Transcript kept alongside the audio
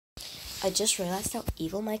I just realized how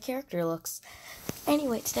evil my character looks.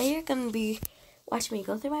 Anyway, today you're going to be watching me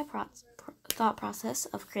go through my thought process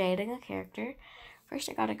of creating a character. First,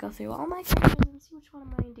 I gotta go through all my characters and see which one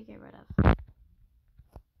I'm going to get rid of.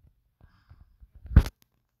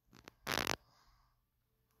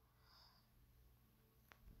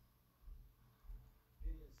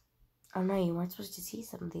 Oh no, you weren't supposed to see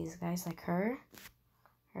some of these guys, like her.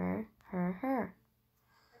 I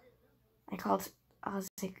called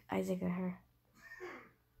Isaac a her.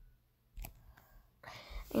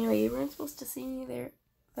 Anyway, you weren't supposed to see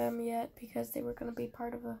them yet because they were going to be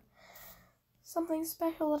part of something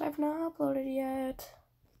special that I've not uploaded yet.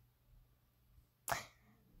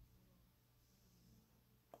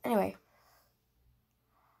 Anyway.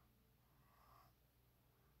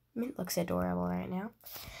 Mint looks adorable right now.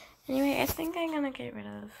 Anyway, I think I'm going to get rid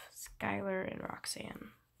of Skylar and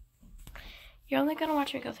Roxanne. You're only going to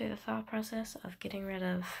watch me go through the thought process of getting rid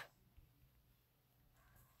of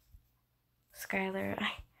Skylar.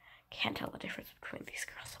 I can't tell the difference between these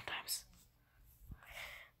girls sometimes.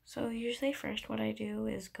 So usually first what I do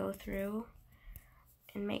is go through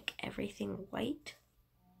and make everything white.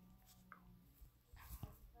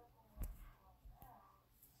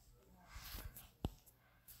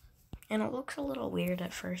 And it looks a little weird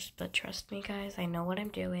at first, but trust me guys, I know what I'm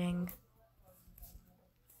doing.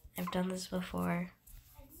 I've done this before.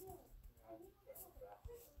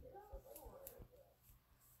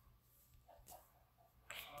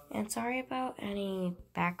 And sorry about any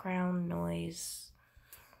background noise.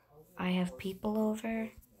 I have people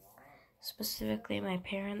over, specifically my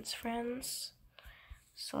parents' friends,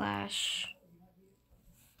 /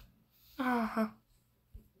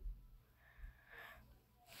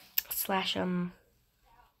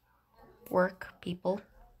 work people.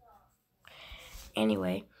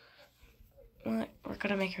 Anyway, we're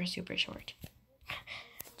gonna make her super short.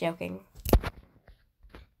 Joking.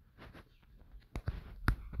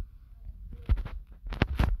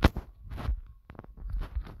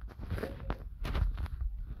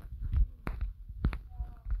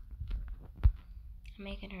 I'm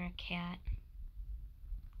making her a cat,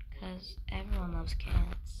 because everyone loves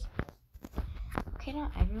cats. Okay,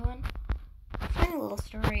 not everyone. Funny little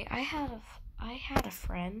story. I had a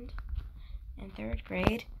friend in 3rd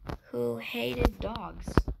grade who hated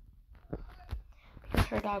dogs because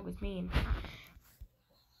her dog was mean.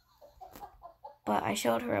 But I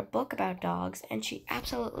showed her a book about dogs and she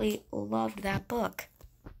absolutely loved that book.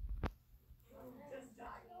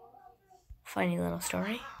 Funny little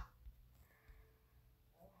story.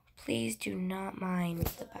 Please do not mind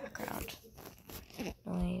the background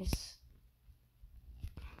noise.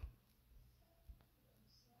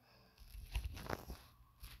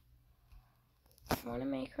 I want to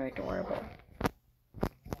make her adorable.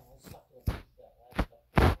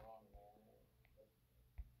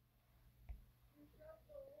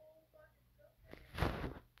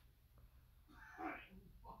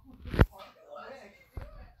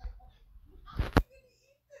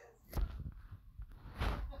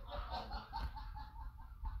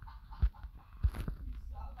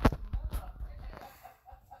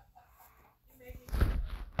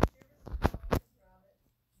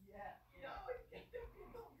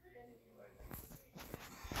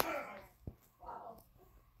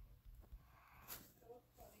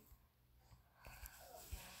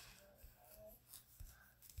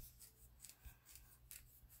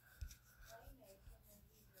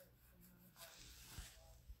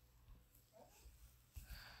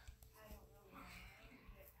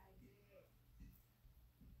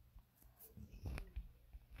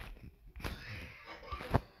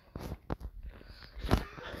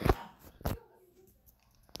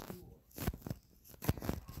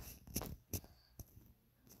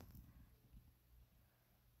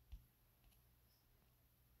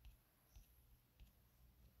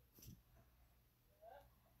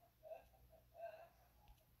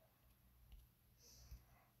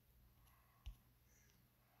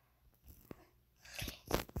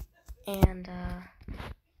 And,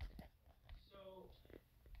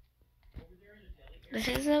 this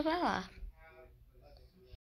is Isabella.